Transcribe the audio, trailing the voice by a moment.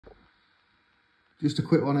Just a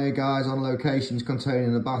quick one here, guys, on locations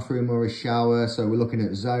containing a bathroom or a shower. So we're looking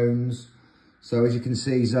at zones. So as you can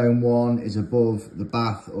see, zone 1 is above the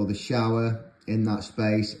bath or the shower in that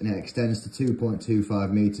space, and it extends to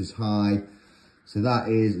 2.25 meters high. So that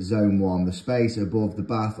is zone 1, the space above the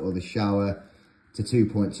bath or the shower to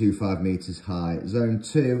 2.25 meters high. Zone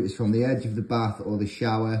 2 is from the edge of the bath or the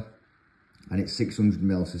shower, and it's 600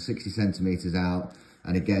 mil, so 60 centimeters out,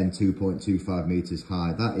 and again 2.25 meters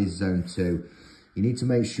high. That is zone 2. You need to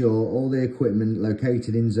make sure all the equipment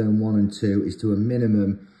located in zone 1 and 2 is to a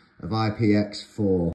minimum of IPX4.